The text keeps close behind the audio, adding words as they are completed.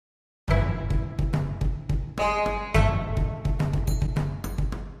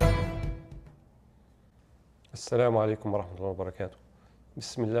السلام عليكم ورحمة الله وبركاته.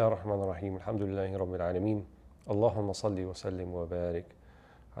 بسم الله الرحمن الرحيم. الحمد لله رب العالمين. اللهم صل وسلم وبارك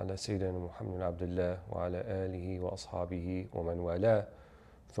على سيدنا محمد بن عبد الله وعلى آله وأصحابه ومن والاه.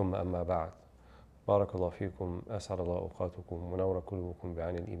 ثم أما بعد. بارك الله فيكم. أسعد الله أوقاتكم ونور قلوبكم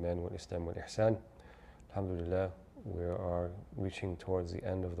بعين الإيمان والإسلام والإحسان. Alhamdulillah, we are reaching towards the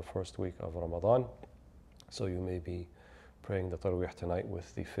end of the first week of Ramadan. So you may be praying the Tarawih tonight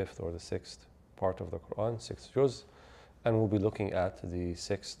with the fifth or the sixth part of the Quran, sixth juz. And we'll be looking at the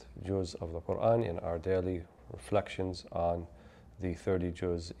sixth juz of the Quran in our daily reflections on the 30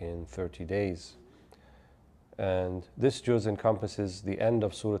 juz in 30 days. And this juz encompasses the end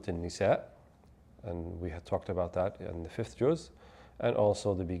of Surah An-Nisa, and we had talked about that in the fifth juz, and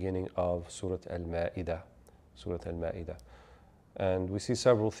also the beginning of Surah Al-Ma'idah. Surah Al-Ma'idah. And we see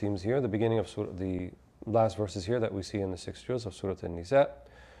several themes here. The beginning of the last verses here that we see in the sixth juz of Surah An-Nisa.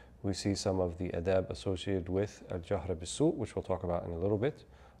 We see some of the adab associated with al-jahr bis-su', which we'll talk about in a little bit,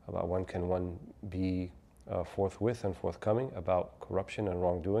 about when can one be forthwith and forthcoming about corruption and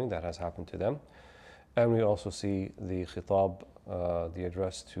wrongdoing that has happened to them. And we also see the khitab, the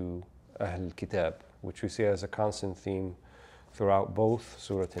address to Ahl al-Kitab, which we see as a constant theme throughout both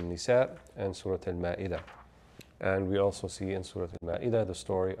Surah An-Nisa and Surah Al-Ma'idah. And we also see in Surah Al-Ma'idah the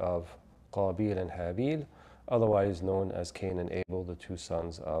story of Qabil and Habil, otherwise known as Cain and Abel, the two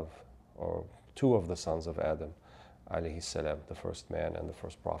of the sons of Adam, alayhi salam, the first man and the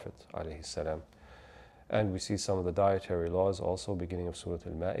first prophet, alayhi salam. And we see some of the dietary laws also, beginning of Surah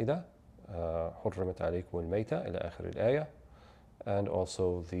Al-Ma'idah, حُرِّمَتْ عَلَيْكُمُ الْمَيْتَةُ إلى آخر الآية, and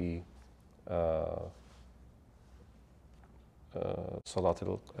also the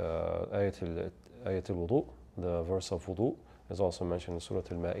ayat al-wudu, the verse of wudu, is also mentioned in Surah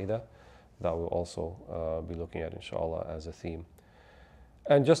Al-Ma'idah, that we'll also be looking at, inshallah, as a theme.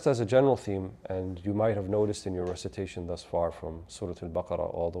 And just as a general theme, and you might have noticed in your recitation thus far from Surah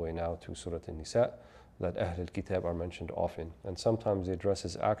Al-Baqarah all the way now to Surah An-Nisa, that Ahl al-Kitab are mentioned often. And sometimes the address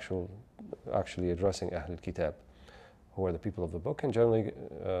is actually addressing Ahl al-Kitab, who are the people of the book, and generally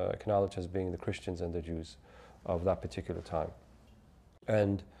acknowledged as being the Christians and the Jews of that particular time.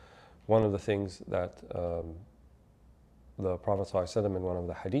 And one of the things that the Prophet ﷺ in one of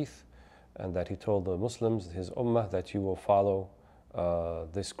the hadith, and that he told the Muslims, his ummah, that you will follow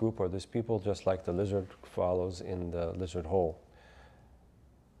this group or this people just like the lizard follows in the lizard hole.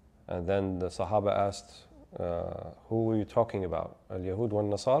 And then the Sahaba asked, who were you talking about? Al-Yahud wa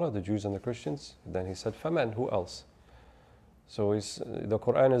Nasara, the Jews and the Christians? Then he said, Faman, who else? So the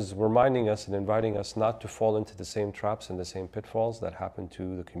Quran is reminding us and inviting us not to fall into the same traps and the same pitfalls that happened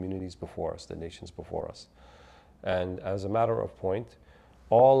to the communities before us, the nations before us. And as a matter of point,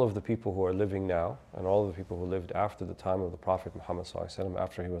 all of the people who are living now and all of the people who lived after the time of the Prophet Muhammad ﷺ,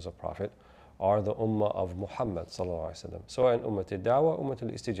 after he was a prophet, are the ummah of Muhammad ﷺ. So in ummah al-da'wah, ummah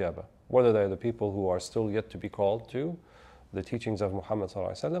al-istijaba, whether they're the people who are still yet to be called to the teachings of Muhammad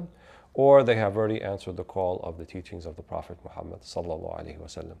ﷺ, or they have already answered the call of the teachings of the Prophet Muhammad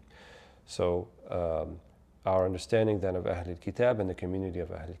ﷺ. So our understanding then of Ahl al-Kitab and the community of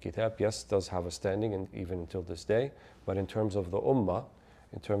Ahl al-Kitab, yes, does have a standing, and even until this day, but in terms of the ummah,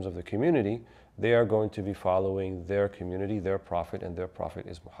 in terms of the community, they are going to be following their community, their prophet, and their prophet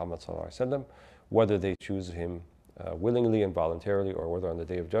is Muhammad ﷺ, whether they choose him willingly and voluntarily, or whether on the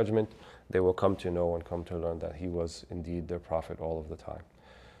Day of Judgment they will come to know and come to learn that he was indeed their prophet all of the time.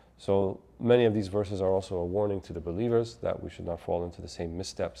 So many of these verses are also a warning to the believers that we should not fall into the same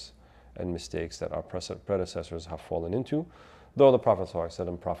missteps and mistakes that our predecessors have fallen into, though the Prophet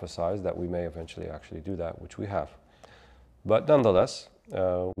ﷺ prophesied that we may eventually actually do that, which we have. But nonetheless,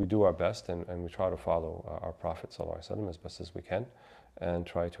 we do our best and we try to follow our Prophet ﷺ as best as we can, and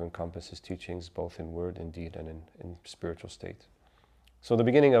try to encompass his teachings both in word, in deed, and in spiritual state. So the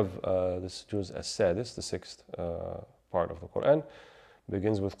beginning of this juz as-sadis, the sixth part of the Quran,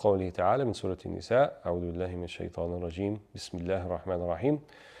 begins with قوله تعالى من سورة النساء أعوذ بالله من الشيطان الرجيم بسم الله الرحمن الرحيم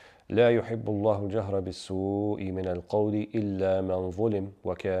لا يحب الله الجهر بالسوء من القول إلا من ظلم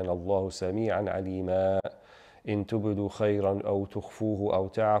وكان الله سميعا عليما إن تبدوا خيرا أو تخفوه أو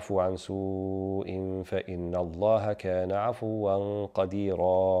تعفوا عن سوء فإن الله كان عفوا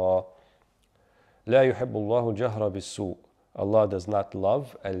قديرا. لا يحب الله الجهر بالسوء. Allah does not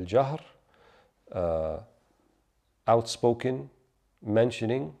love al-jahr, outspoken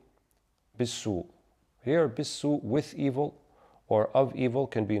mentioning, bis-su'. Here, bis-su', with evil or of evil,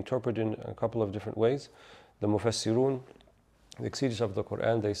 can be interpreted in a couple of different ways. The Mufassirun, the exegetes of the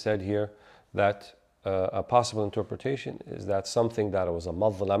Quran, they said here that a possible interpretation is that something that was a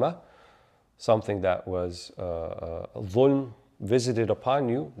madlama, something that was dhulm visited upon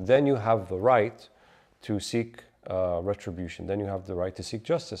you, then you have the right to seek retribution. Then you have the right to seek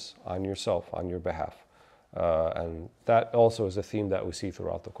justice on yourself, on your behalf. And that also is a theme that we see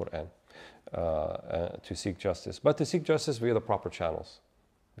throughout the Quran, to seek justice. But to seek justice via the proper channels.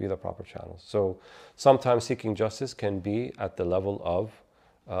 Via the proper channels. So sometimes seeking justice can be at the level of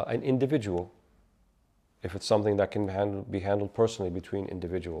an individual, if it's something that can be handled personally between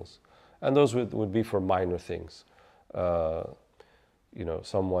individuals. And those would be for minor things.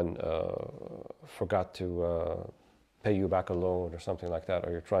 Someone forgot to pay you back a loan or something like that,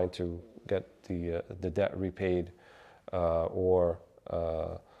 or you're trying to get the debt repaid, or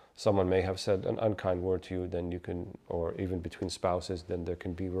someone may have said an unkind word to you, then you can, or even between spouses, then there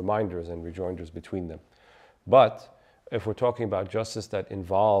can be reminders and rejoinders between them. But if we're talking about justice that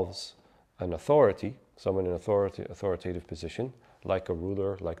involves an authority, someone in authoritative position, like a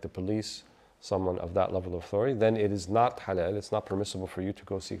ruler, like the police, someone of that level of authority, then it is not halal, it's not permissible for you to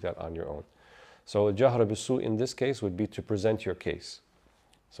go seek that on your own. So jahr bis-su' in this case would be to present your case.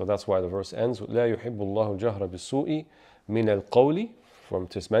 So that's why the verse ends, لا يحب الله الجهر بالسوء من القول, from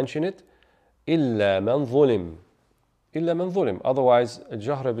to mention it, إلا من ظلم. إلا من ظلم. Otherwise,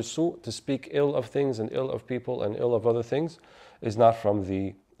 jahr bis-su', to speak ill of things and ill of people and ill of other things, is not from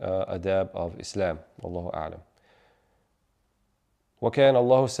the adab of Islam. Wallahu a'lam. وَكَانَ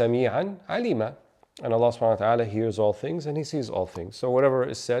اللَّهُ سَمِيعًا عَلِيمًا. And Allah subhanahu wa ta'ala hears all things and He sees all things. So whatever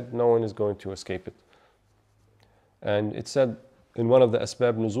is said, no one is going to escape it. And it said in one of the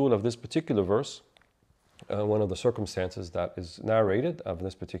asbab nuzul of this particular verse, one of the circumstances that is narrated of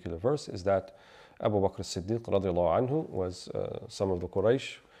this particular verse is that Abu Bakr as-Siddiq radiallahu anhu was, some of the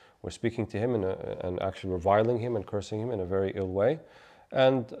Quraysh were speaking to him and actually reviling him and cursing him in a very ill way.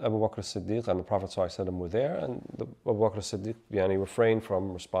 And Abu Bakr as-Siddiq and the Prophet ﷺ were there, and Abu Bakr as-Siddiq refrained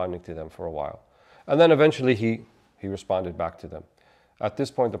from responding to them for a while. And then eventually he responded back to them. At this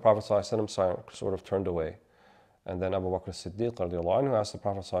point, the Prophet ﷺ sort of turned away. And then Abu Bakr as-Siddiq radiallahu anhu asked the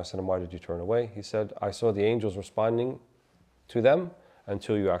Prophet ﷺ, why did you turn away? He said, I saw the angels responding to them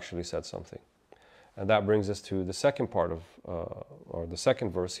until you actually said something. And that brings us to the second part of, or the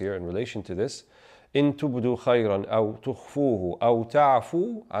second verse here in relation to this. إن تبدوا خيرا أو تخفوه أو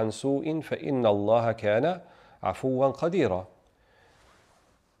تعفوا عن سوء فإن الله كان عفوا قديرا.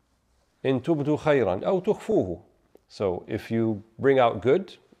 إن تبدوا خيرا أو تخفوه. So if you bring out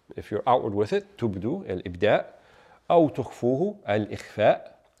good, if you're outward with it, تبدو الإبداء, أو تخفوه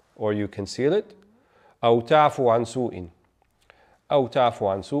الإخفاء, or you conceal it, أو تعفوا عن سوء, أو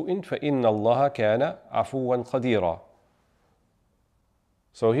تعفوا عن سوء فإن الله كان عفوا قديرا.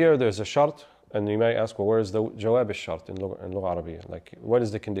 So here there's a shart. And you may ask, well, where is the jawab al-shart in Lugha Arabiya? Like, what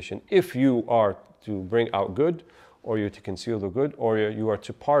is the condition? If you are to bring out good, or you're to conceal the good, or you are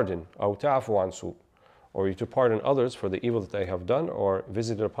to pardon, أو تعفو عن سوء, or you to pardon others for the evil that they have done or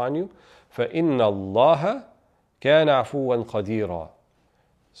visited upon you, فإن الله كان عفوا قديرا.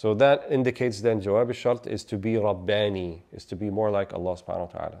 So that indicates then jawab al-shart is to be Rabbani, is to be more like Allah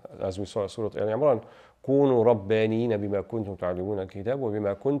subhanahu wa ta'ala. As we saw in Surah Al-Imran, كونوا ربانيين بما كنتم تعلمون الكتاب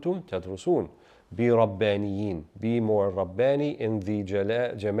وبما كنتم تدرسون. Be Rabbaniyin, be more Rabbani in the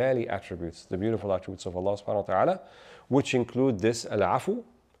Jamali attributes, the beautiful attributes of Allah subhanahu wa ta'ala, which include this al-afu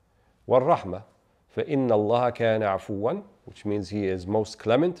wal-rahma. فَإِنَّ اللَّهَ كَانَ عَفُوًا, which means He is most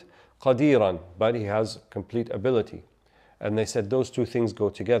clement, قَدِيرًا, but He has complete ability. And they said those two things go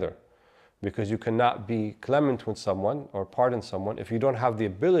together, because you cannot be clement with someone or pardon someone if you don't have the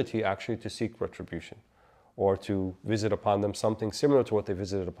ability actually to seek retribution or to visit upon them something similar to what they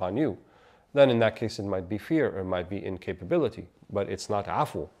visited upon you. Then in that case it might be fear or it might be incapability, but it's not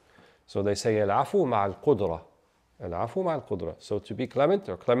afu. So they say al-afu ma'al qudra. Al-afu ma'al qudra. So to be clement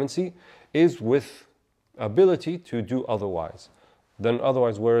or clemency is with ability to do otherwise. Then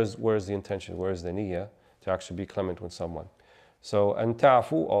otherwise where is the intention, where is the niyyah to actually be clement with someone? So and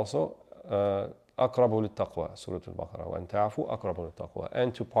ta'fu also أقرب للتقوى, Surah Al-Baqarah, وأن تعفو أقرب للتقوى.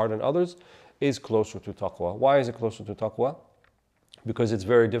 And to pardon others is closer to taqwa. Why is it closer to taqwa? Because it's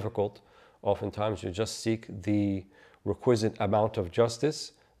very difficult oftentimes to just seek the requisite amount of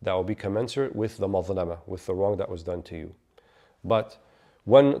justice that will be commensurate with the mazlama, with the wrong that was done to you. But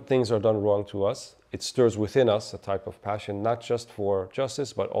when things are done wrong to us, it stirs within us a type of passion, not just for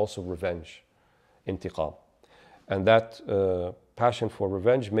justice, but also revenge, intiqam. And that passion for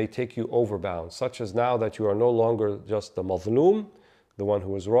revenge may take you over bounds, such as now that you are no longer just the mazloom, the one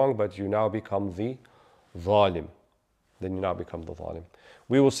who is wrong, but you now become the zalim. Then you now become the zalim.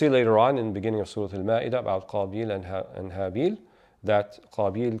 We will see later on in the beginning of Surah Al-Ma'idah about Qabil and Habil, that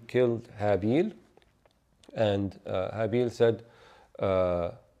Qabil killed Habil, and Habil said,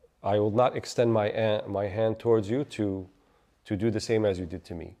 I will not extend my hand towards you to do the same as you did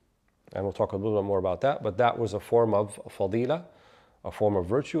to me. And we'll talk a little bit more about that. But that was a form of fadila, a form of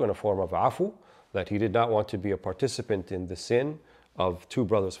virtue, and a form of afu, that he did not want to be a participant in the sin of two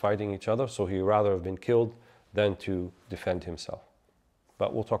brothers fighting each other, so he rather have been killed than to defend himself.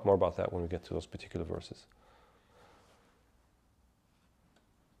 But we'll talk more about that when we get to those particular verses.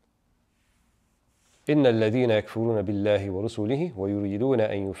 إن الذين يكفرون بالله ورسله ويريدون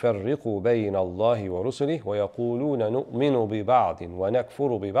أن يفرقوا بين الله ورسله ويقولون نؤمن ببعض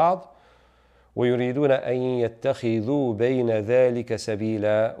ونكفر ببعض ويريدون أن يتخذوا بين ذلك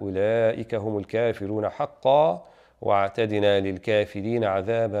سبيلا أولئك هم الكافرون حقا واعتدنا للكافرين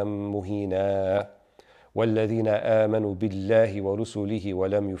عذابا مهينا والذين آمنوا بالله ورسله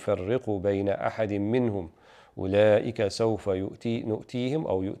ولم يفرقوا بين أحد منهم أولئك سوف يؤتيهم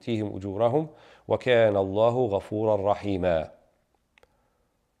أجورهم وكان الله غفورا رحيما.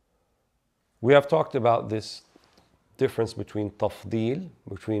 We have talked about this difference between tafdeel,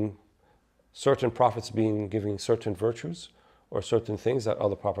 between certain prophets giving certain virtues or certain things that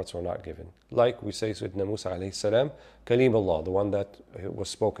other prophets were not given. Like we say Sayyidina Musa alayhi salam, Kalim Allah, the one that was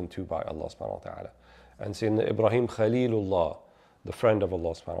spoken to by Allah subhanahu wa ta'ala. And Sayyidina Ibrahim Khalilullah, the friend of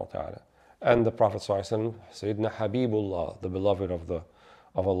Allah subhanahu wa ta'ala. And the Prophet sallallahu alayhi wa sallam, Sayyidina Habibullah, the beloved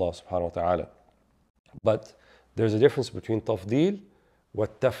of Allah subhanahu wa ta'ala. But there's a difference between tafdeel wa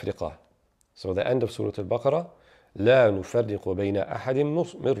tafriqa. So the end of Surah Al-Baqarah, لا نفرق بين أحد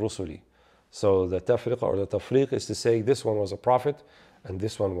من رسلي. So the tafriqa or the tafriq is to say this one was a prophet and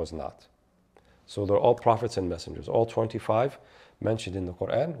this one was not. So they're all prophets and messengers. All 25 mentioned in the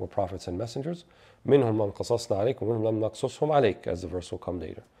Quran were prophets and messengers. منهم من قصصنا عليك ومنهم لم نقصصهم عليك, as the verse will come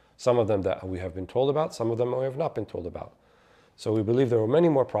later. Some of them that we have been told about, some of them we have not been told about. So we believe there were many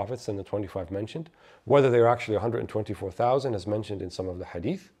more prophets than the 25 mentioned. Whether they are actually 124,000 as mentioned in some of the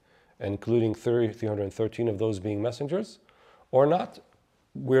hadith, including 313 of those being messengers, or not,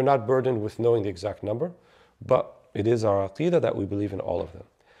 we're not burdened with knowing the exact number, but it is our aqeedah that we believe in all of them.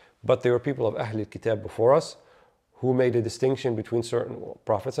 But there were people of Ahl al-Kitab before us who made a distinction between certain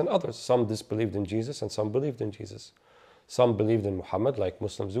prophets and others. Some disbelieved in Jesus and some believed in Jesus. Some believed in Muhammad, like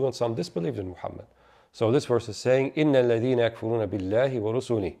Muslims do, and some disbelieved in Muhammad. So this verse is saying, إِنَّ الَّذِينَ يَكْفُرُونَ بِاللَّهِ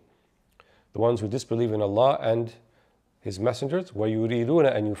وَرُسُلِهِ, the ones who disbelieve in Allah and His messengers,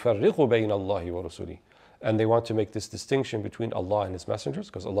 وَيُرِيدُونَ أَن يُفَرِّقُوا بَيْنَ اللَّهِ وَرُسُلِهِ, and they want to make this distinction between Allah and His messengers,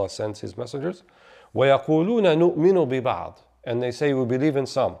 because Allah sends His messengers. وَيَقُولُونَ نُؤْمِنُ بِبَعْضٍ, and they say we believe in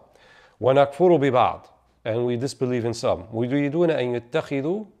some. وَنَكْفُرُ بِبَعْضٍ, and we disbelieve in some. وَيُرِيدُونَ أَن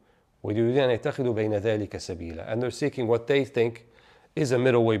يَتَّخِذُوا بَيْنَ ذَلِكَ سَبِيلًا, and they're seeking what they think is a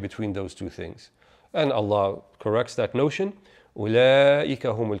middle way between those two things. And Allah corrects that notion. أُولَٰئِكَ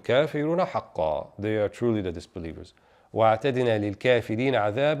هُمُ الْكَافِرُونَ حَقًّا, they are truly the disbelievers. وَاعْتَدْنَا لِلْكَافِرِينَ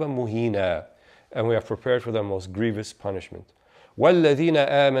عَذَابًا مُهِينًا, and we have prepared for them most grievous punishment. وَالَّذِينَ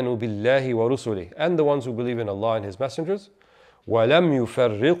آمَنُوا بِاللَّهِ وَرُسُلِهِ, and the ones who believe in Allah and His messengers. وَلَمْ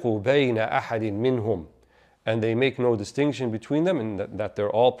يُفَرِّقُوا بَيْنَ أَحَدٍ مِّنْهُمْ, and they make no distinction between them, and that they're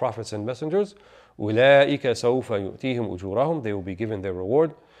all prophets and messengers. أُولَٰئِكَ سَوْفَ يُؤْتِيهِمْ أُجُورَهُم, they will be given their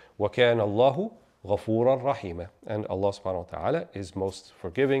reward. وَكَانَ اللَّهُ غَفُورًا رَحِيمًا, and Allah subhanahu wa ta'ala is most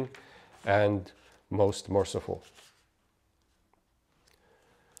forgiving and most merciful.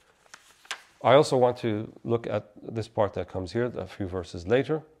 I also want to look at this part that comes here, a few verses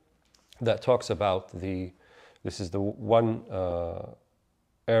later, that talks about this is the one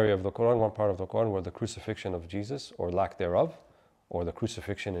area of the Quran, one part of the Quran where the crucifixion of Jesus, or lack thereof, or the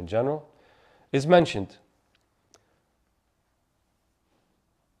crucifixion in general, is mentioned.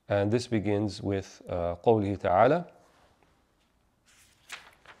 And this begins with قوله تعالى,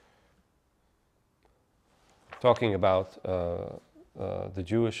 talking about the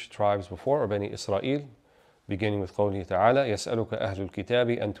Jewish tribes before, or Bani Israel, beginning with قوله تعالى يسألك أهل الكتاب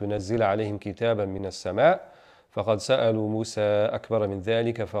أن تنزل عليهم كتابا من السماء فقد سألوا موسى أكبر من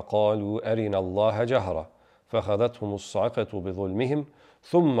ذلك فقالوا أرنا الله جهرة فأخذتهم الصاعقة بظلمهم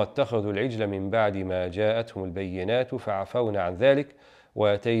ثم اتخذوا العجل من بعد ما جاءتهم البينات فعفونا عن ذلك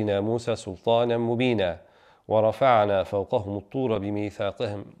وآتينا موسى سلطانا مبينا ورفعنا فوقهم الطور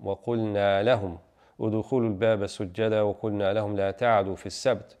بميثاقهم وقلنا لهم ادخلوا الباب سجدا وقلنا لهم لا تعدوا في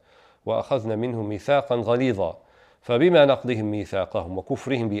السبت وأخذنا منهم ميثاقا غليظا فبما نقضهم ميثاقهم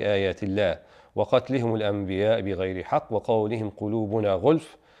وكفرهم بآيات الله وقتلهم الأنبياء بغير حق وقولهم قلوبنا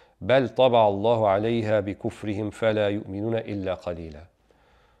غلف بل طبع الله عليها بكفرهم فلا يؤمنون إلا قليلا.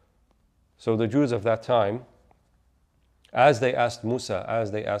 So the Jews of that time, as they asked Musa,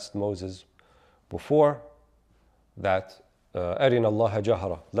 as they asked Moses before, that أرنا الله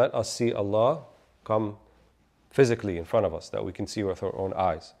جهرة, let us see Allah come physically in front of us, that we can see with our own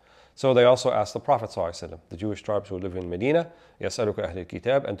eyes. So they also asked the Prophet ﷺ, the Jewish tribes who live in Medina, يَسْأَلُكَ أَهْلِ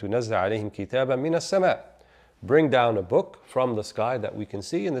الْكِتَابِ أَن تُنَزِّلَ عَلَيْهِمْ كِتَابًا مِنَ السَّمَاءِ. Bring down a book from the sky that we can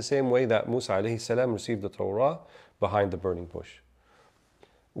see, in the same way that Musa alayhi salam received the Torah behind the burning bush.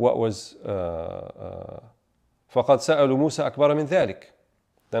 What was فَقَدْ سَأَلُوا مُوسَى أَكْبَرَ مِنْ ذَلِكَ.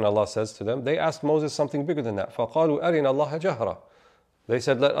 Then Allah says to them, they asked Moses something bigger than that. فَقَالُوا أَرِنَا اللَّهَ جَهْرًا. They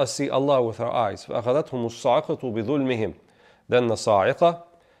said, let us see Allah with our eyes. فَأَخَذَتْهُمُ الصَّاعِقَةُ بِظُلْمِهِمْ. Then the صاعقة,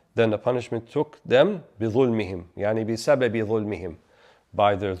 then the punishment took them بِظُلْمِهِمْ, يعني بسبب ظُلْمِهِمْ,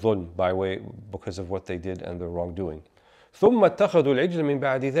 by their dhulm, because of what they did and their wrongdoing. ثُمَّ اتَّخَذُوا الْعِجْلَ مِنْ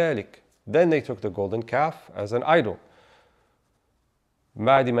بَعْدِ ذَلِكَ. Then they took the golden calf as an idol.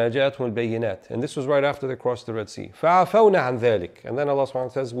 بعد ما جاءتهم البينات. And this was right after they crossed the Red Sea. فَعَفَوْنَا عَنْ ذَلِكَ. And then Allah subhanahu wa ta'ala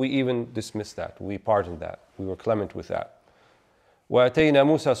says, we even dismissed that. We pardoned that. We were clement with that. وَأَتَيْنَا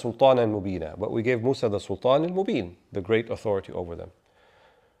مُوسَى سُلْطَانًا مُبِينًا. But we gave Musa the Sultan al-Mubin, the great authority over them.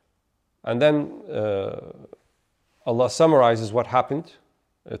 And then Allah summarizes what happened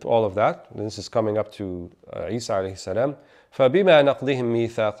with all of that. And this is coming up to Isa alayhi salam. فَبِمَا نَقْضِهِمْ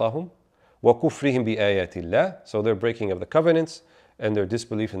مِيثَاقَهُمْ وَكُفْرِهِمْ بِآيَاتِ اللَّهِ. So their breaking of the covenants and their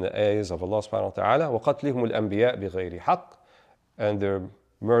disbelief in the ayahs of Allah subhanahu wa ta'ala. وَقَتْلِهُمُ الْأَنْبِيَاء بِغَيْرِ حَقٍّ. And their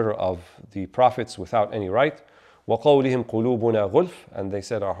murder of the prophets without any right. وَقَوْلِهِمْ قُلُوبُنَا غُلْفٌ. And they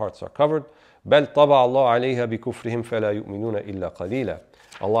said our hearts are covered. بَلْ طَبَعَ اللَّهُ عَلَيْهَا بِكُفْرِهِمْ فَلَا يُؤْمِنُونَ إِلَّا قَلِيلًا.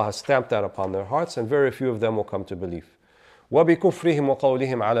 Allah has stamped that upon their hearts, and very few of them will come to belief. وَبِكُفْرِهِمْ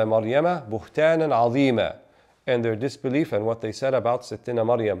وَقَوْلِهِمْ عَلَى مَرْيَمَ بُهْتَانًا عَظِيمًا. And their disbelief and what they said about Sittina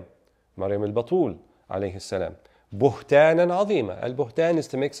Maryam al-Batul alayhi salam. بُهْتَانًا عَظِيمًا. Al-Buhtan is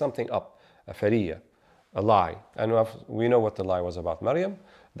to make something up, a fariyah, a lie. And we know what the lie was about Maryam,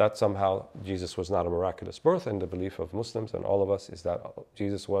 that somehow Jesus was not a miraculous birth, and the belief of Muslims and all of us is that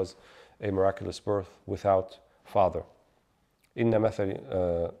Jesus was a miraculous birth without father. إِنَّ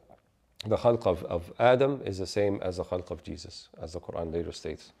مَثَلِ the khalq of Adam is the same as the khalq of Jesus, as the Quran later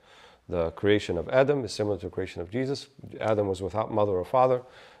states. The creation of Adam is similar to the creation of Jesus. Adam was without mother or father.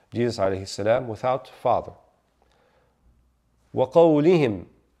 Jesus alayhi salam without father. وَقَوْلِهِمْ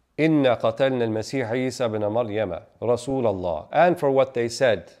إِنَّا قَتَلْنَا الْمَسِيحَ عِيسَى بْنَ مَرْيَمَ رَسُولَ اللَّهِ. And for what they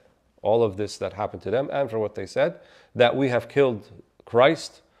said, all of this that happened to them, and for what they said, that we have killed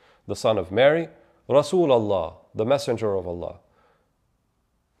Christ, the son of Mary, Rasul Allah, the messenger of Allah.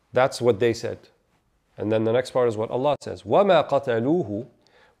 That's what they said. And then the next part is what Allah says. وَمَا قَتَلُوهُ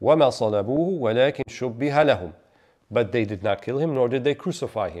وَمَا صَلَبُوهُ وَلَكِنْ شُبِّهَ لَهُمْ. But they did not kill him, nor did they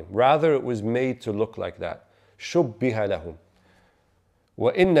crucify him. Rather, it was made to look like that. شُبِّهَ لَهُمْ.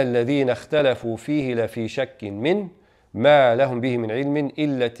 وَإِنَّ الَّذِينَ اخْتَلَفُوا فِيهِ لَفِي شَكٍّ مِّنْ مَا لَهُمْ بِهِ مِنْ عِلْمٍ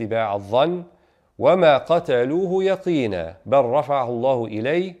إِلَّا اتِّبَاعَ الظَّنِّ وَمَا قَتَلُوهُ يَقِينًا بَلْ رَفَعَهُ اللَّهُ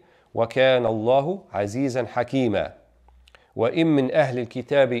إِلَيْهِ وَكَانَ اللَّهُ عَزِيزًا حَكِيمًا. وَإِن مِّنْ أَهْلِ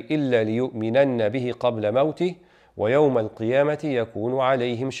الْكِتَابِ إِلَّا لِيُؤْمِنَنَّ بِهِ قَبْلَ مَوْتِهِ وَيَوْمَ الْقِيَامَةِ يَكُونُ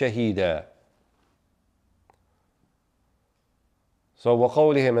عَلَيْهِمْ شَهِيدًا. So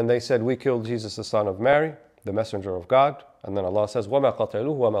وَقَوْلِهِمْ, and they said, we killed Jesus the son of Mary, the messenger of God. And then Allah says, وَمَا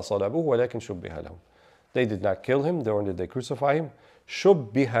قَتَلُوهُ وَمَا صَلَبُوهُ وَلَكِنْ شُبِّهَ لَهُمْ. They did not kill him, nor did they crucify him.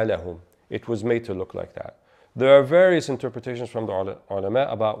 شُبِّهَ لَهُمْ. It was made to look like that. There are various interpretations from the ulama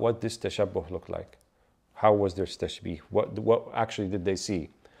about what this tashabbuh looked like. How was their tashbih? What actually did they see?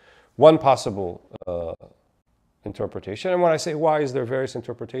 One possible interpretation, and when I say why is there various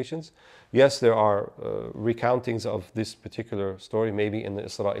interpretations, yes, there are recountings of this particular story, maybe in the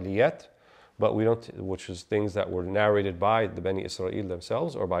Isra'iliyat, but we don't, which is things that were narrated by the Bani Israel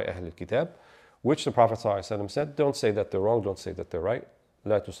themselves or by Ahl al-Kitab, which the Prophet ﷺ said, don't say that they're wrong, don't say that they're right.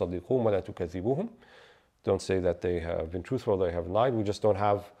 لا تصدقوهم ولا تكذبوهم. Don't say that they have been truthful, they have lied. We just don't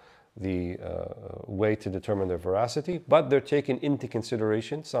have the way to determine their veracity, but they're taken into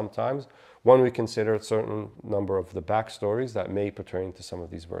consideration sometimes when we consider a certain number of the backstories that may pertain to some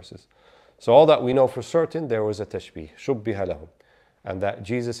of these verses. So all that we know for certain, there was a tashbih, شُبِّهَ لَهُمْ, and that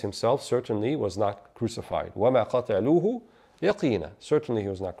Jesus himself certainly was not crucified. وَمَا قَتَلُوهُ يَقِينًا. Certainly he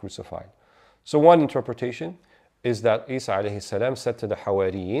was not crucified. So one interpretation is that Isa alayhi salam said to the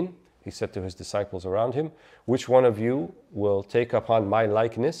Hawariyin, he said to his disciples around him, which one of you will take upon my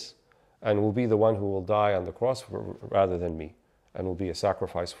likeness and will be the one who will die on the cross rather than me, and will be a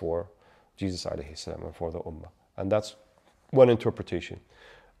sacrifice for Jesus alayhi salam and for the ummah. And that's one interpretation.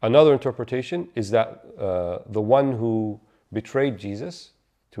 Another interpretation is that the one who betrayed Jesus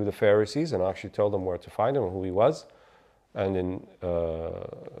to the Pharisees and actually told them where to find him and who he was, and in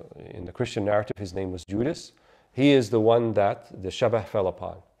the Christian narrative his name was Judas, he is the one that the shabah fell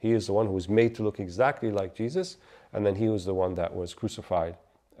upon. He is the one who was made to look exactly like Jesus, and then he was the one that was crucified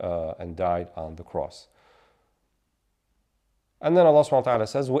and died on the cross. And then Allah subhanahu wa ta'ala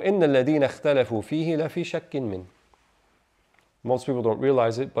says, وَإِنَّ الَّذِينَ اخْتَلَفُوا فِيهِ لَفِي شَكٍّ مِّنْهُ. Most people don't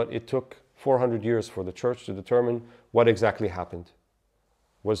realize it, but it took 400 years for the church to determine what exactly happened.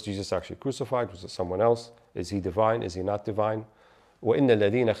 Was Jesus actually crucified? Was it someone else? Is he divine? Is he not divine? وَإِنَّ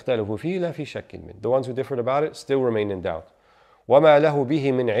الَّذِينَ اخْتَلَفُوا فِيهِ لَفِي شَكٍّ مِّنْهُ. The ones who differed about it still remain in doubt. وَمَا لَهُ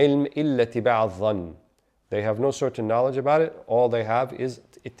بِهِ مِنْ عِلْمٍ إِلَّا اتِّبَاعَ الظَّنِّ. They have no certain knowledge about it. All they have is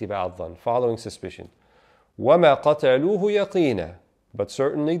اتِّبَاعَ الظَّنِّ, following suspicion. وَمَا قَتَلُوهُ يَقِينًا. But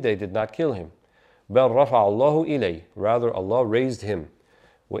certainly they did not kill him. بَلْ رَفَعَ اللَّهُ إِلَيْهِ. Rather, Allah raised him.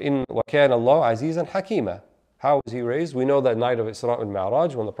 وَكَانَ اللَّهُ عَزِيزًا حَكِيمًا. How was he raised? We know that night of Isra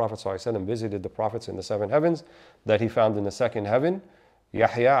al-Mi'raj, when the Prophet ﷺ visited the prophets in the seven heavens, that he found in the second heaven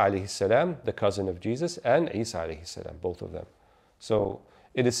Yahya alayhi salam, the cousin of Jesus, and Isa alayhi salam, both of them. So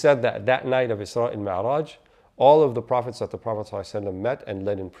it is said that that night of Isra al-Mi'raj, all of the prophets that the Prophet ﷺ met and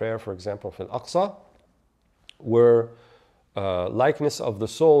led in prayer, for example, fil Aqsa, were likeness of the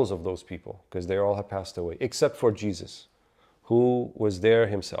souls of those people, because they all have passed away, except for Jesus, who was there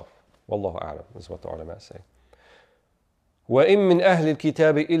himself. Wallahu a'lam, is what the ulama say. وَإِن مِّنْ أَهْلِ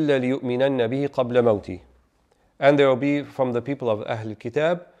الْكِتَابِ إِلَّا لِيُؤْمِنَنَّ بِهِ قَبْلَ مَوْتِهِ. And there will be from the people of Ahl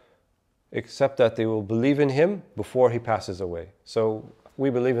al-Kitab, except that they will believe in him before he passes away. So we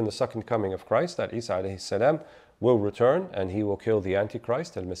believe in the second coming of Christ, that Isa alayhi salam will return and he will kill the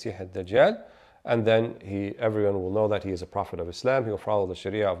Antichrist, al-Masih al-Dajjal, and then everyone will know that he is a prophet of Islam. He will follow the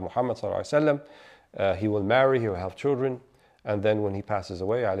Sharia of Muhammad sallallahu alaihi wasallam. He will marry, he will have children, and then when he passes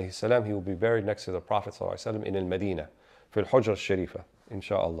away, alayhi salam, he will be buried next to the Prophet sallallahu alaihi wasallam in al-Madinah, fil Hujr al-Sharifa,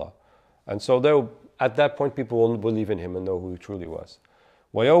 inshaAllah. And so at that point, people will believe in him and know who he truly was.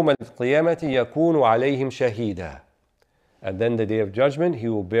 وَيَوْمَ الْقِيَامَةِ يَكُونُ عَلَيْهِمْ شَهِيدًا. And then the day of judgment, he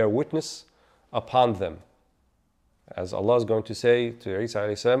will bear witness upon them. As Allah is going to say to Isa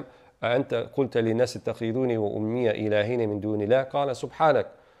alayhi salam, أَأَنْتَ قُلْتَ لِلنَّاسِ اتَّخِذُونِي وَأُمِّيَ إِلَٰهِينَ مِن دُونِ اللَّهِ قَالَ سُبْحَانَكَ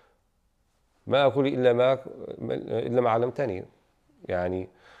مَا أَقُولُ إِلَّا مَا عَلَّمْتَنِي. يعني,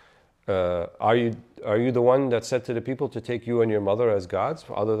 are you the one that said to the people to take you and your mother as gods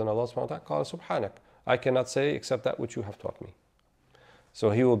other than Allah subhanahu wa ta'ala? قال سبحانك. I cannot say except that which you have taught me. So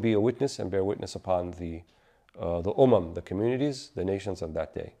he will be a witness and bear witness upon the the communities, the nations of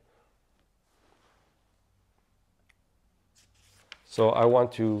that day. So I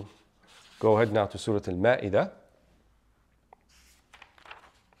want to go ahead now to Surah Al-Ma'idah.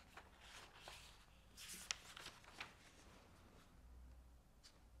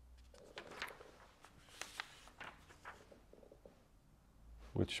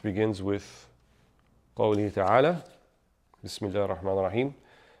 Which begins with قوله تعالى بسم الله الرحمن الرحيم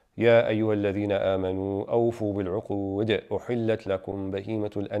يا أيها الذين آمنوا أوفوا بالعقود أحلت لكم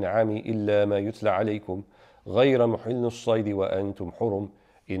بهيمة الأنعام إلا ما يتلى عليكم غير محل الصيد وأنتم حرم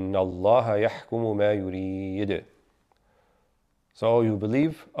إن الله يحكم ما يريد. So you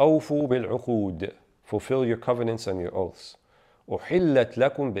believe, أوفوا بالعقود, fulfill your covenants and your oaths. أحلت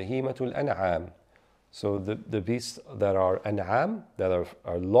لكم بهيمة الأنعام. So the beasts that are an'am, that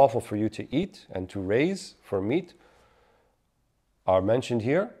are lawful for you to eat and to raise for meat, are mentioned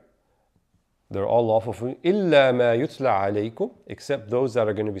here. They're all lawful for you. إِلَّا مَا يُتْلَى عَلَيْكُمْ, except those that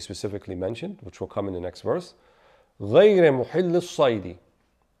are going to be specifically mentioned, which will come in the next verse. غَيْرَ مُحِلِّ الصَّيْدِ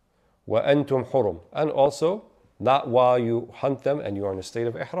وَأَنْتُمْ حُرُمْ. And also, not while you hunt them and you are in a state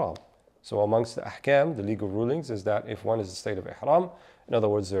of ihram. So amongst the ahkam, the legal rulings, is that if one is in a state of ihram, in other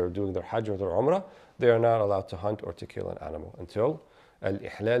words, they're doing their hajj or their umrah, they are not allowed to hunt or to kill an animal until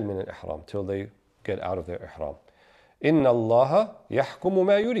al-ihlal min al-ihram, till they get out of their ihram. Inna Allah yahkumu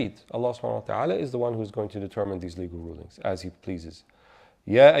ma yurid. Allah subhanahu wa ta'ala is the one who is going to determine these legal rulings as he pleases.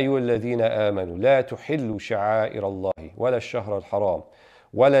 يا أيها الذين آمنوا لا تحلوا شعائر الله ولا الشهر الحرام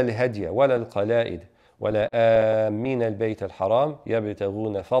ولا الهدي ولا القلائد ولا آمين البيت الحرام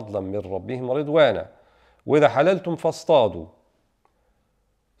يبتغون فضلا من ربهم رضوانا وإذا حللتم فاصطادوا.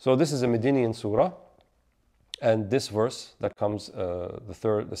 So this is a Medinian surah, and this verse that comes,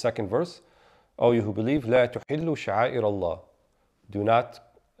 the second verse, O you who believe, لا تحلوا شعائر الله, do not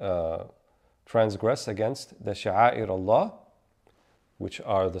transgress against the sha'air Allah, which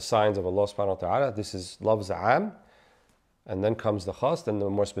are the signs of Allah subhanahu wa ta'ala. This is lafz am, and then comes the khas, and the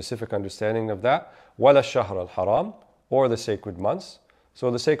more specific understanding of that, wala shahr al-haram, or the sacred months.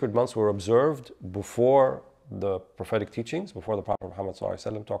 So the sacred months were observed before the prophetic teachings, before the Prophet Muhammad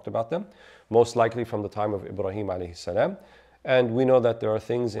ﷺ talked about them, most likely from the time of Ibrahim alayhi salam. And we know that there are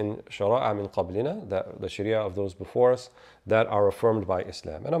things in shara'a min qablina, that the sharia of those before us, that are affirmed by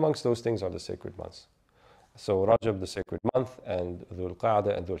Islam. And amongst those things are the sacred months. So Rajab, the sacred month, and Dhul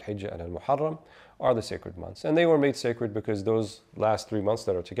Qa'dah and Dhul Hijjah and Al-Muharram are the sacred months. And they were made sacred because those last 3 months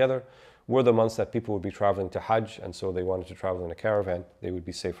that are together, were the months that people would be traveling to Hajj, and so they wanted to travel in a caravan. They would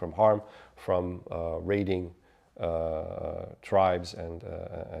be safe from harm, from raiding tribes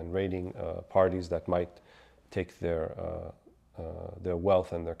and raiding parties that might take their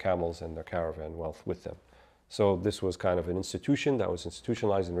wealth and their camels and their caravan wealth with them. So this was kind of an institution that was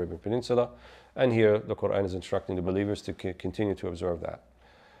institutionalized in the Arabian Peninsula, and here the Quran is instructing the believers to continue to observe that.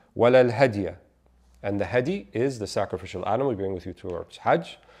 وَلَا الْهَدْيَ, and the hadi is the sacrificial animal you bring with you towards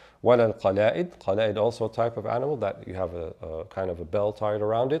Hajj. وَلَا الْقَلَائِد, qala'id also a type of animal that you have a kind of a bell tied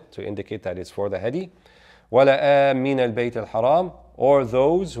around it to indicate that it's for the hadi. وَلَا آمِّنَ الْبَيْتَ الْحَرَامِ, or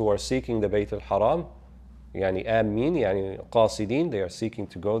those who are seeking the Bayt al-Haram, يعني آمين يعني قاصدين, they are seeking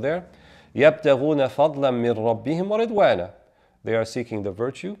to go there. يَبْتَغُونَ فَضْلًا مِّن رَبِّهِمْ وَرِضْوَانًا, they are seeking the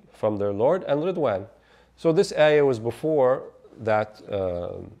virtue from their Lord and Ridwan. So this ayah was before that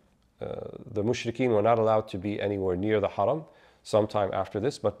the mushrikeen were not allowed to be anywhere near the haram, sometime after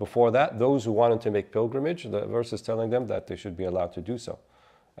this. But before that, those who wanted to make pilgrimage, the verse is telling them that they should be allowed to do so,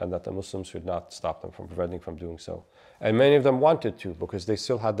 and that the Muslims should not stop them from preventing from doing so. And many of them wanted to, because they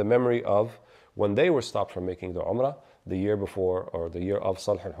still had the memory of when they were stopped from making the Umrah the year before, or the year of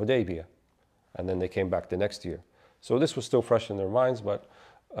Sulh al-Hudaybiyah, and then they came back the next year. So this was still fresh in their minds, but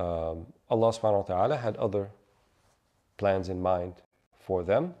Allah subhanahu wa ta'ala had other plans in mind for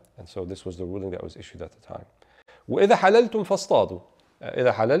them, and so this was the ruling that was issued at the time. وَإِذَا حَلَلْتُمْ فَاصْطَادُوا,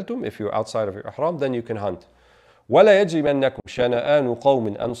 إِذَا حَلَلْتُمْ, if you're outside of your ihram, then you can hunt. وَلَا يَجْرِمَنَّكُمْ شَنَآنُ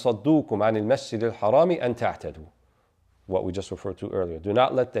قَوْمٍ أَنْ صَدُّوكُمْ عَنِ الْمَسْجِدِ الْحَرَامِ أَنْ تَعْتَدُوا, what we just referred to earlier. Do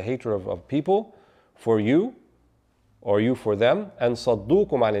not let the hatred of people for you, or you for them, أَنْ صَدُّوكُمْ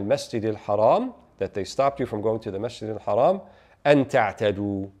عَنِ الْمَسْجِدِ الْحَرَامِ, that they stopped you from going to the Masjid al-Haram. أَنْ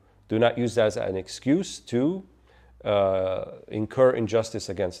تَعْتَدُوا, do not use that as an excuse to incur injustice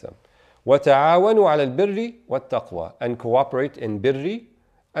against them. وَتَعَاوَنُوا عَلَى الْبِرِّ وَالتَّقْوَى, and cooperate in birri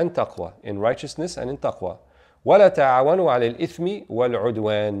and taqwa, in righteousness and in taqwa. وَلَا تَعَاوَنُوا عَلَى الْإِثْمِ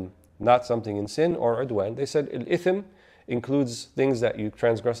وَالْعُدْوَانِ, not something in sin or udwan. They said al-ithm includes things that you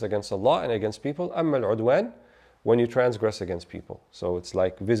transgress against Allah and against people. أَمَّا الْعُدْوَانِ, when you transgress against people. So it's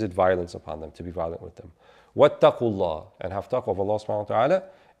like visit violence upon them, to be violent with them. وَاتَّقُوا اللَّهِ, and have taqwa of Allah subhanahu wa ta'ala.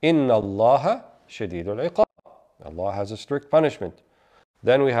 إِنَّ اللَّهَ شَدِيدُ الْعِقَابِ, Allah has a strict punishment.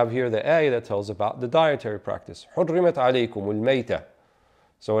 Then we have here the ayah that tells about the dietary practice. حُرِّمَتْ عَلَيْكُمُ الْمَيْتَةِ,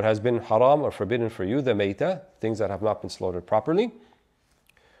 so it has been haram or forbidden for you, the mayta, things that have not been slaughtered properly.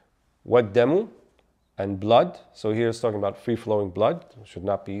 وَالدَّمُ, and blood. So here it's talking about free-flowing blood, should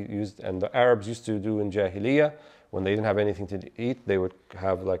not be used. And the Arabs used to do in Jahiliyyah, when they didn't have anything to eat, they would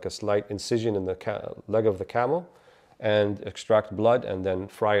have like a slight incision in the leg of the camel and extract blood and then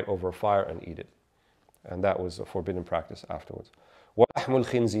fry it over a fire and eat it. And that was a forbidden practice afterwards. وَلَحْمُ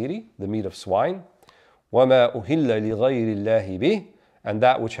الْخِنْزِيرِ, the meat of swine. وَمَا أُهِلَّ لِغَيْرِ اللَّهِ بِهِ, and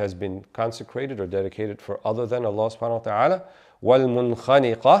that which has been consecrated or dedicated for other than Allah subhanahu wa ta'ala.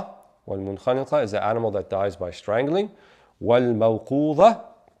 وَالْمُنْخَنِقَةِ, وَالْمُنْخَنِقَةِ is the animal that dies by strangling. وَالْمَوْقُوذَةِ,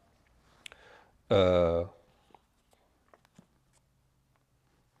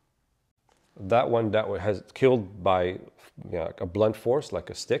 that one that has killed by a blunt force, like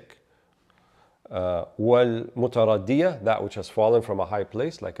a stick. وَالْمُتَرَدِّيَةِ, that which has fallen from a high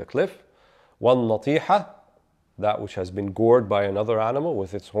place, like a cliff. وَالنَّطِيحَةِ, that which has been gored by another animal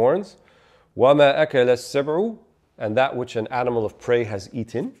with its horns. وَمَا أَكَلَ السَّبْعُ, and that which an animal of prey has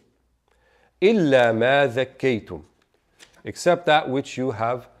eaten. إِلَّا مَا ذَكَّيْتُمْ, except that which you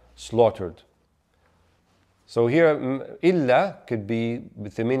have slaughtered. So here, إِلَّا could be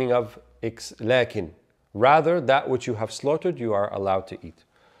with the meaning of لَكِن, rather that which you have slaughtered you are allowed to eat.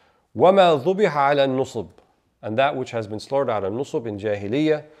 وَمَا ذُبِحَ عَلَى النُّصُبِ, and that which has been slaughtered out of nusub in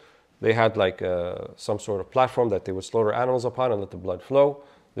Jahiliyyah. They had like some sort of platform that they would slaughter animals upon and let the blood flow.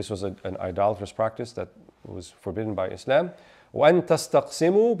 This was an idolatrous practice that was forbidden by Islam. وَأَن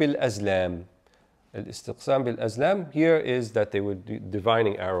تَسْتَقْسِمُوا بِالْأَزْلَامِ, al-istiqsam bil-azlam here is that they would do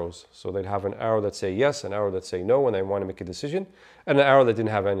divining arrows. So they'd have an arrow that say yes, an arrow that say no when they want to make a decision, and an arrow that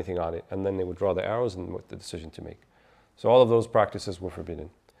didn't have anything on it. And then they would draw the arrows and what the decision to make. So all of those practices were forbidden.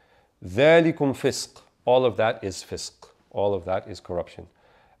 ذَلِكُمْ فِسْقٌ, all of that is fisq. All of that is corruption.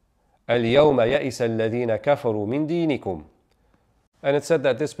 الْيَوْمَ يَئِسَ الَّذِينَ كَفَرُوا مِنْ دِينِكُمْ. And it said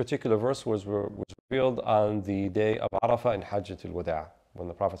that this particular verse was revealed on the day of Arafah in Hajjatul Wada', when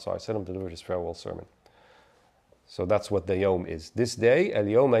the Prophet ﷺ delivered his farewell sermon. So that's what the yawm is. This day,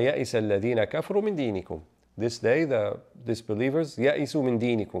 الْيَوْمَ يَئِسَ الَّذِينَ كَفَرُوا مِنْ دِينِكُمْ. This day, the disbelievers, يَئِسُوا مِنْ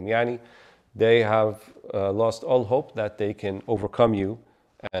دِينِكُمْ, يعني they have lost all hope that they can overcome you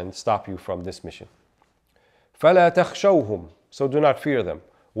and stop you from this mission. فَلَا تَخْشَوْهُمْ, so do not fear them.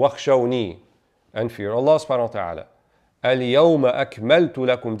 وَخْشَوْنِي, and fear Allah subhanahu wa ta'ala. الْيَوْمَ أَكْمَلْتُ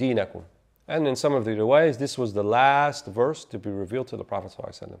لَكُمْ دِينَكُمْ, And in some of the riwayas, this was the last verse to be revealed to the Prophet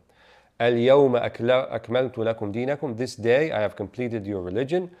ﷺ. الْيَوْمَ أَكْمَلْتُ لَكُمْ دِينَكُمْ. This day I have completed your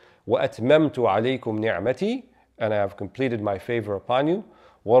religion. وَأَتْمَمْتُ عَلَيْكُمْ نِعْمَتِي. And I have completed my favor upon you.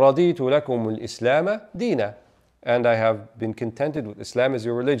 وَرَضِيتُ لَكُمُ الْإِسْلَامَ دِينًا. And I have been contented with Islam as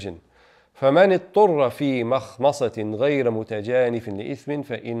your religion. فَمَنِ اضْطُرَّ فِي مَخْمَصَةٍ غَيْرَ مُتَجَانِفٍ لِإِثْمٍ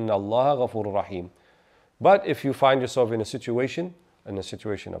فَإِنَّ اللَّهَ غَفُورٌ رَحِيمٌ. But if you find yourself in a situation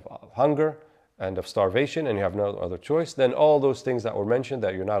of hunger and of starvation, and you have no other choice, then all those things that were mentioned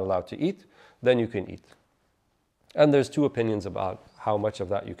that you're not allowed to eat, then you can eat. And there's two opinions about how much of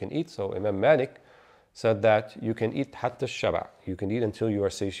that you can eat. So Imam Malik said that you can eat hatta shaba, you can eat until you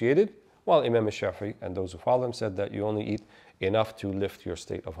are satiated, while Imam Shafi'i and those who follow him said that you only eat enough to lift your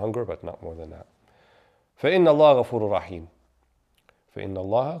state of hunger, but not more than that. فَإِنَّ اللَّهَ غَفُورٌ رَحِيمٌ. فَإِنَّ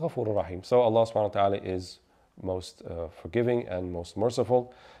اللَّهَ غَفُورٌ رَحِيمٌ. So Allah subhanahu wa ta'ala is most forgiving and most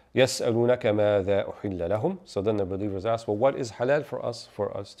merciful. يَسْأَلُونَكَ مَاذَا أُحِلَّ لَهُمْ. So then the believers ask, well, what is halal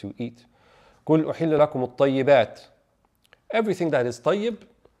for us to eat? قُلْ أُحِلَّ لَكُمُ الطَّيِّبَاتِ. Everything that is tayyib,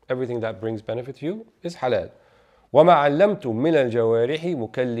 everything that brings benefit to you, is halal. وَمَا عَلَّمْتُم مِّنَ الْجَوَارِحِ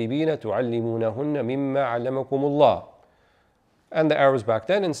مُكَلِّبِينَ تُعَلِّمُونَهُنَّ مِمَّا عَلَّمَكُمُ اللَّهُ. And the Arabs back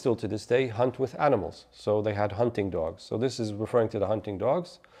then, and still to this day, hunt with animals. So they had hunting dogs. So this is referring to the hunting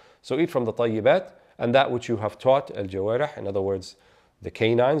dogs. So eat from the tayyibat, and that which you have taught, al-jawarih, in other words, the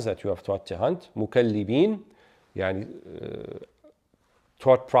canines that you have taught to hunt, mukallibin, yani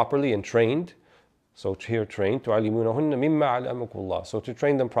taught properly and trained. So here trained, tu'allimunahunna mimma 'allamakumullah. So to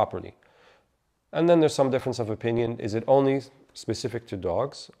train them properly. And then there's some difference of opinion. Is it only specific to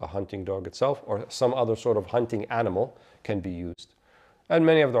dogs, a hunting dog itself, or some other sort of hunting animal can be used? And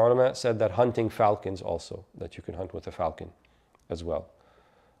many of the ulama said that hunting falcons also, that you can hunt with a falcon as well.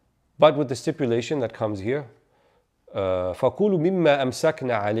 But with the stipulation that comes here, فَكُلُوا مِمَّا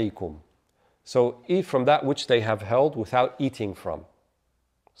أَمْسَكْنَا عَلَيْكُمْ. So eat from that which they have held without eating from.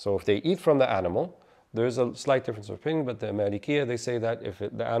 So if they eat from the animal, there's a slight difference of opinion, but the Malikiya, they say that if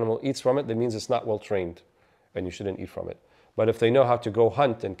the animal eats from it, that means it's not well trained, and you shouldn't eat from it. But if they know how to go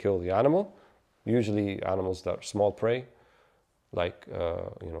hunt and kill the animal, usually animals that are small prey, like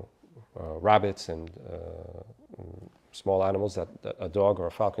rabbits and small animals that a dog or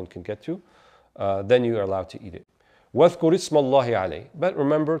a falcon can get to, then you are allowed to eat it. وَاذْكُرِ اسْمَ اللَّهِ عَلَيْهِ. But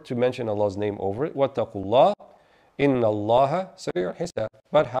remember to mention Allah's name over it. وَاتَّقُوا اللَّهِ إِنَّ اللَّهَ سَرِيعُ الْحِسَابِ.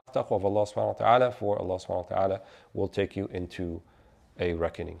 But have taqwa of Allah subhanahu wa ta'ala, for Allah subhanahu wa ta'ala will take you into a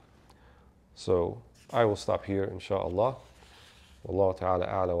reckoning. So I will stop here, inshaAllah. والله تعالى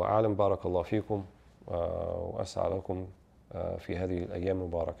أعلى وأعلم. بارك الله فيكم وأسعى لكم في هذه الأيام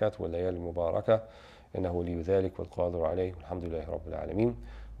المباركات والليالي المباركة، إنه ولي ذلك والقادر عليه، والحمد لله رب العالمين،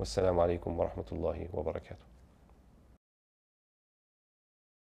 والسلام عليكم ورحمة الله وبركاته.